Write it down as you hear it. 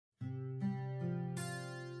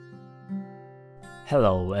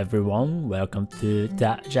Hello everyone, welcome to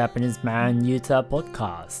That Japanese Man Yuta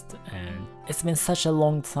podcast. And it's been such a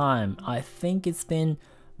long time. I think it's been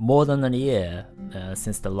more than a year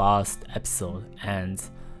since the last episode, and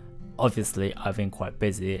obviously I've been quite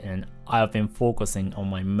busy and I've been focusing on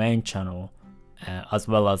my main channel as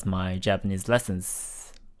well as my Japanese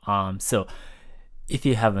lessons. So if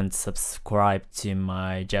you haven't subscribed to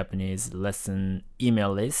my Japanese lesson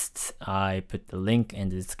email list, I put the link in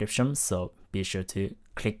the description, so be sure to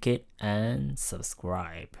click it and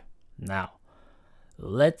subscribe. Now,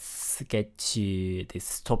 let's get to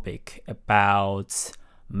this topic about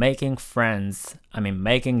making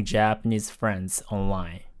Japanese friends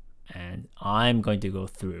online. And I'm going to go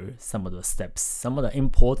through some of the steps, some of the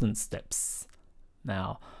important steps.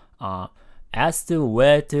 Now, as to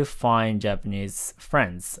where to find Japanese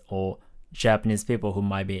friends or Japanese people who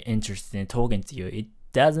might be interested in talking to you, it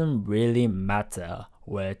doesn't really matter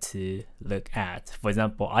where to look at. For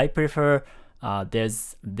example, I prefer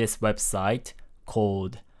there's this website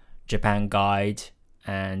called Japan Guide,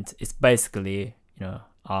 and it's basically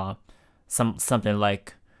something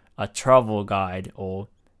like a travel guide or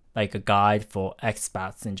like a guide for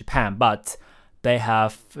expats in Japan, but they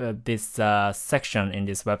have this section in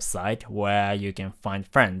this website where you can find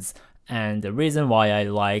friends. And the reason why I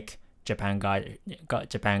like Japan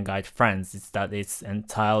Guide Friends is that it's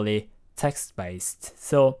entirely text-based.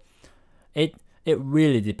 So it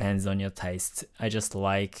really depends on your taste. I just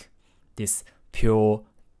like this pure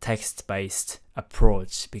text-based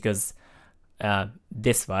approach because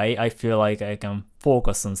this way I feel like I can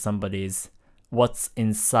focus on somebody's what's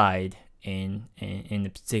inside in a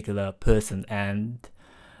particular person, and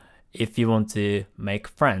if you want to make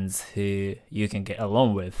friends who you can get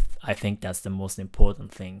along with, I think that's the most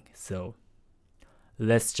important thing. So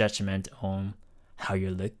less judgment on how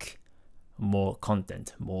you look, more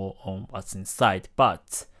content, more on what's inside.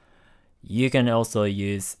 But you can also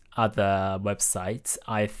use other websites.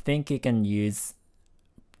 I think you can use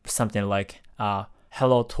something like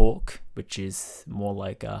Hello Talk, which is more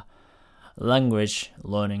like a language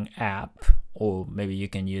learning app, or maybe you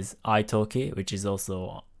can use italki, which is also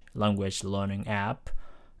a language learning app.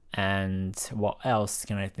 And what else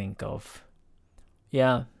can I think of?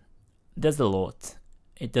 Yeah, there's a lot.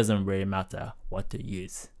 It doesn't really matter what to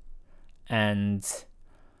use. And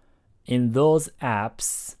in those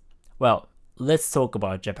apps, well, let's talk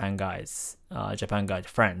about Japan Guide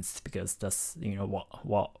Friends, because that's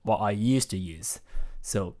what I used to use.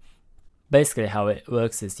 So basically how it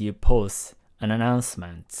works is you post an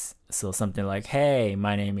announcement. So something like, hey,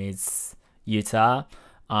 my name is Yuta.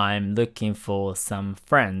 I'm looking for some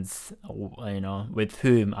friends, with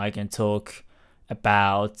whom I can talk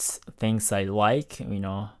about things I like,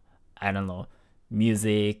 I don't know,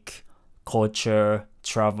 music, culture,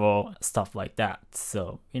 travel, stuff like that.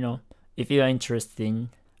 So, if you're interested in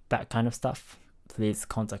that kind of stuff, please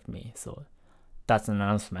contact me. So that's an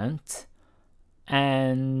announcement.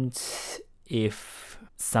 And if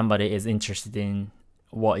somebody is interested in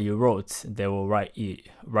what you wrote, they will write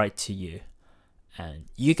to you. And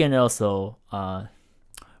you can also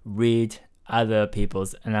read other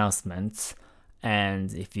people's announcements,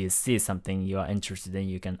 and if you see something you are interested in,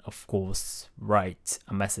 you can of course write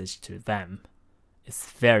a message to them.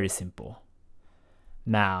 It's very simple.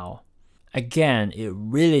 Now, again, it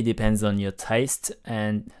really depends on your taste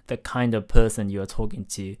and the kind of person you are talking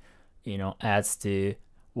to, as to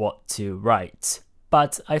what to write.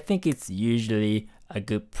 But I think it's usually a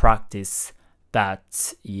good practice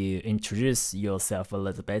that you introduce yourself a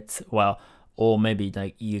little bit. Well, or maybe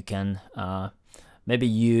like you can, maybe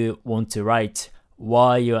you want to write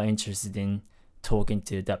why you are interested in talking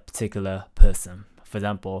to that particular person. For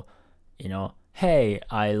example, hey,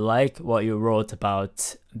 I like what you wrote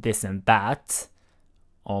about this and that.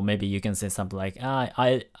 Or maybe you can say something like,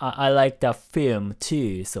 I like that film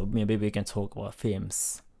too, so maybe we can talk about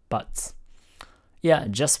films. But yeah,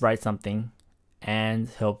 just write something and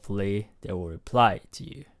hopefully they will reply to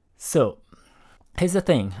you. So here's the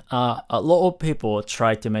thing, a lot of people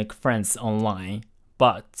try to make friends online,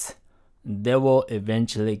 but they will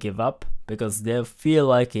eventually give up because they feel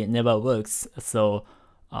like it never works. So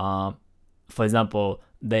for example,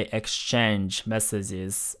 they exchange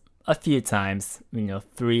messages a few times,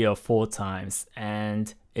 3 or 4 times,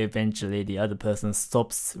 and eventually the other person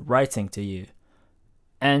stops writing to you.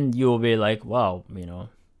 And you'll be like, wow,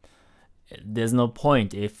 there's no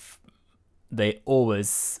point if they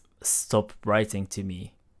always stop writing to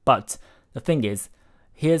me. But the thing is,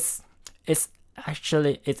 it's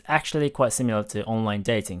actually quite similar to online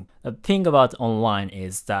dating. The thing about online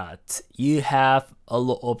is that you have a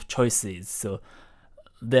lot of choices. So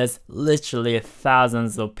there's literally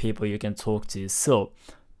thousands of people you can talk to. So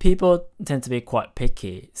people tend to be quite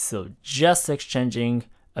picky. So just exchanging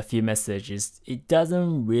a few messages, it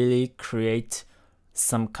doesn't really create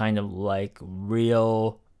some kind of like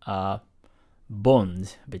real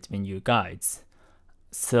bond between you guys.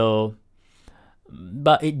 So,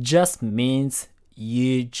 but it just means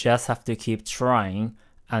you just have to keep trying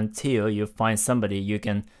until you find somebody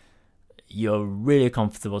you're really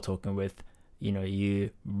comfortable talking with,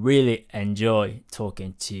 you really enjoy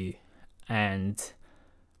talking to, and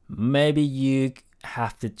maybe you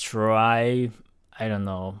have to try, I don't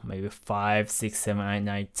know, maybe 5, 6, 7, 8,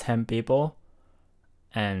 9, 10 people.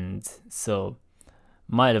 And so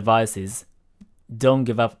my advice is don't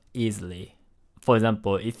give up easily. For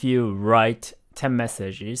example, if you write 10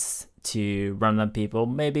 messages to random people,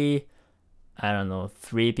 maybe, I don't know,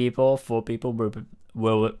 3 people, 4 people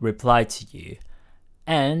will reply to you,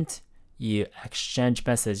 and you exchange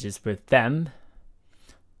messages with them,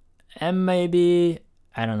 and maybe,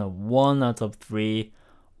 I don't know, 1 out of 3,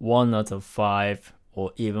 1 out of 5,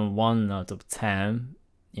 or even 1 out of 10,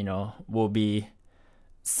 will be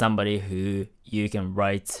somebody who you can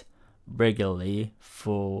write regularly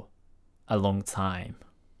for a long time.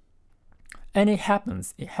 And it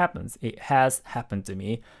happens. It has happened to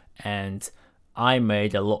me, and I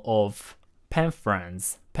made a lot of pen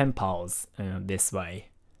friends, pen pals this way.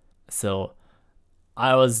 So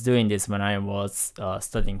I was doing this when I was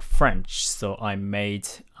studying French, so I made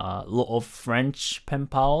a lot of French pen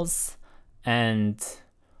pals, and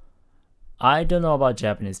I don't know about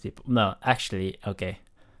Japanese people. No, actually, okay.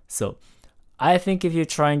 So I think if you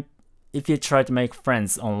try to make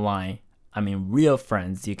friends online, I mean real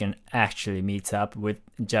friends, you can actually meet up with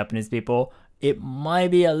Japanese people. It might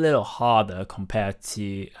be a little harder compared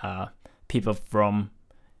to people from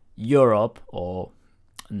Europe or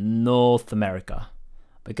North America,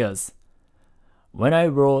 because when I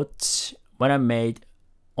made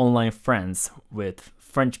online friends with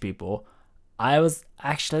French people, I was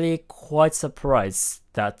actually quite surprised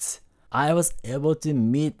that I was able to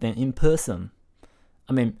meet them in person.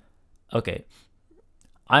 I mean, okay,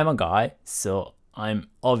 I'm a guy, so I'm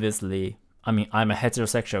a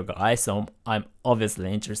heterosexual guy, so I'm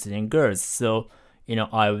obviously interested in girls. So,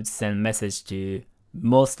 I would send message to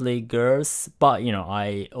mostly girls, but,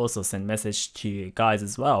 I also send message to guys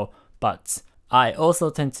as well. But I also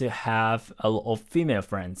tend to have a lot of female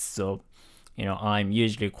friends, so, I'm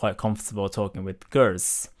usually quite comfortable talking with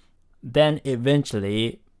girls. Then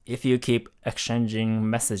eventually, if you keep exchanging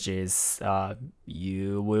messages,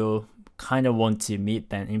 you will kind of want to meet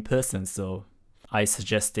them in person. So I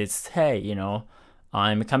suggested, hey,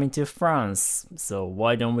 I'm coming to France, so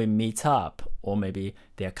why don't we meet up? Or maybe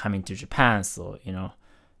they're coming to Japan, so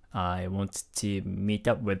I want to meet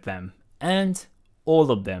up with them. And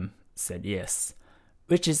all of them said yes,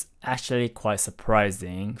 which is actually quite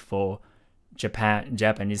surprising for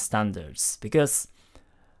Japanese standards, because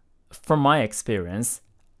from my experience,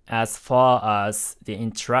 as far as the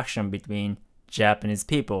interaction between Japanese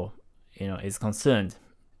people, is concerned,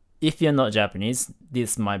 if you're not Japanese,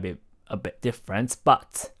 this might be a bit different,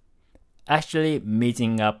 but actually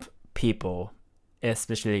meeting up people,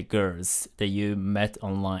 especially girls that you met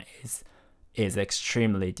online, is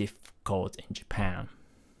extremely difficult in Japan.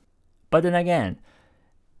 But then again,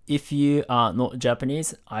 if you are not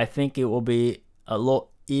Japanese, I think it will be a lot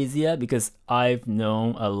easier, because I've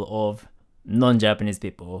known a lot of non-Japanese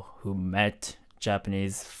people who met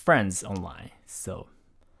Japanese friends online. So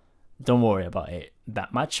don't worry about it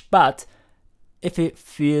that much. But if it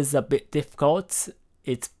feels a bit difficult,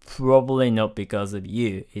 it's probably not because of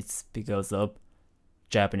you, it's because of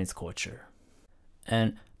Japanese culture.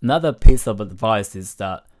 And another piece of advice is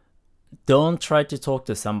that don't try to talk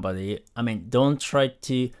to somebody. Don't try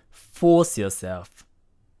to force yourself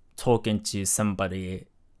talking to somebody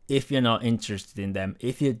if you're not interested in them,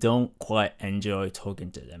 if you don't quite enjoy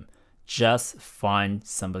talking to them. Just find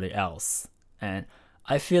somebody else. And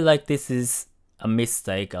I feel like this is a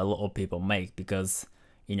mistake a lot of people make, because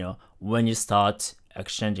when you start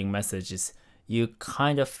exchanging messages, you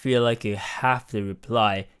kind of feel like you have to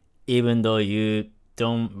reply even though you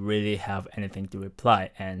don't really have anything to reply,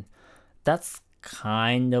 and that's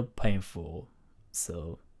kind of painful.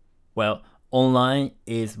 So, well, online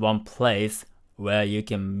is one place where you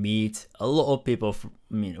can meet a lot of people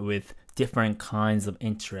with different kinds of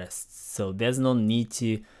interests. So there's no need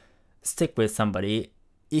to stick with somebody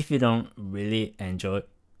if you don't really enjoy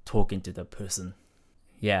talking to the person.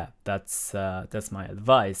 Yeah, that's my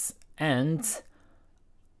advice. And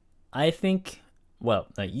I think,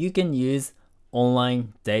 you can use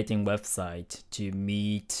online dating website to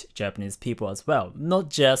meet Japanese people as well. Not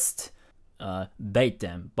just date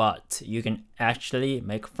them, but you can actually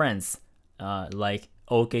make friends, like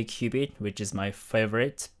OkCupid, which is my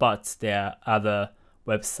favorite, but there are other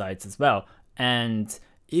websites as well. And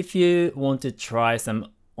if you want to try some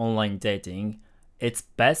online dating, it's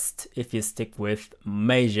best if you stick with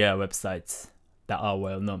major websites that are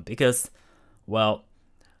well known, because, well,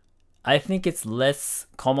 I think it's less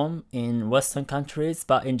common in Western countries,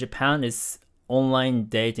 but in Japan, it's online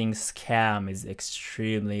dating scam is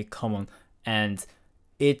extremely common, and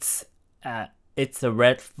it's a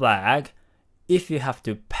red flag if you have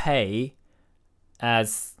to pay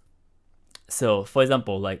as. So, for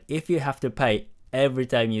example, like if you have to pay every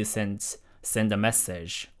time you send a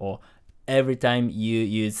message, or every time you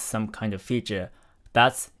use some kind of feature,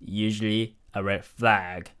 that's usually a red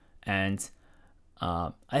flag. And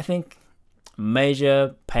I think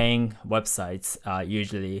major paying websites are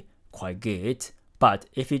usually quite good, but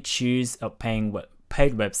if you choose a paid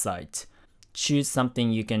website, choose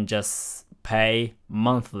something you can just pay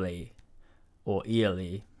monthly or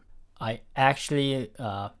yearly. I actually,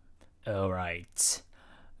 alright.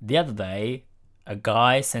 The other day, a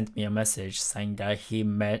guy sent me a message saying that he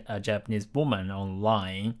met a Japanese woman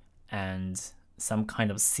online and some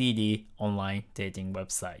kind of CD online dating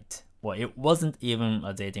website. Well, it wasn't even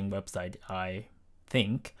a dating website, I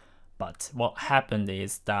think, but what happened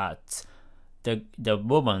is that the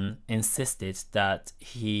woman insisted that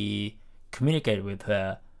he communicated with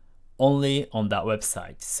her only on that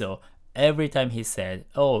website. So every time he said,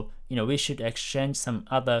 oh, we should exchange some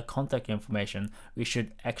other contact information, we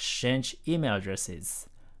should exchange email addresses,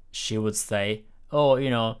 she would say, oh,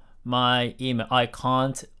 my email, I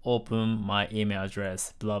can't open my email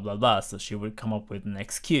address, blah blah blah. So she would come up with an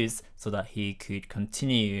excuse so that he could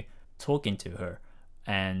continue talking to her.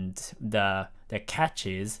 And the catch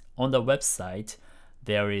is, on the website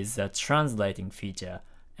there is a translating feature,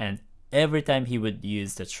 and every time he would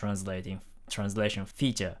use the translation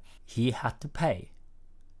feature, he had to pay.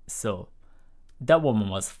 So that woman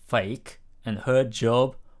was fake, and her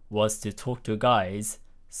job was to talk to guys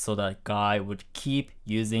so that guy would keep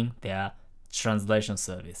using their translation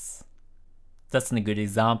service. That's a good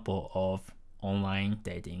example of online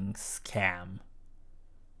dating scam.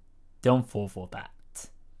 Don't fall for that.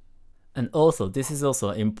 And also, this is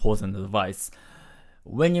also important advice.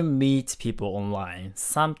 When you meet people online,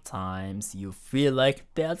 sometimes you feel like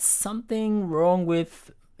there's something wrong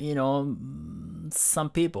with, some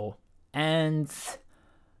people. And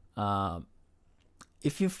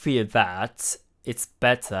if you feel that, it's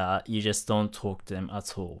better you just don't talk to them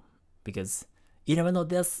at all, because you never know,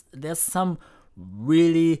 there's some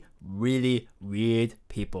really weird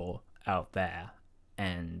people out there,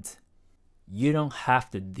 and you don't have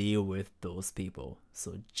to deal with those people.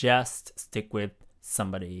 So just stick with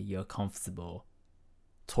somebody you're comfortable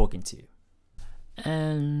talking to.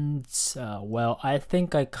 And well, I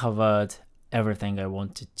think I covered everything I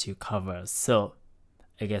wanted to cover, so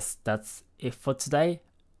I guess that's it for today.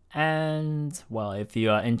 And well, if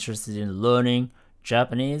you are interested in learning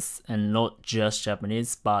Japanese, and not just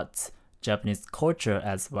Japanese but Japanese culture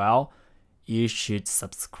as well, you should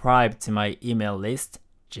subscribe to my email list,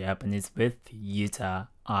 Japanese with Yuta.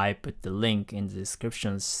 I put the link in the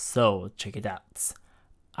description, so check it out.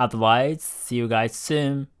 Otherwise, see you guys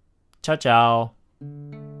soon. Ciao ciao.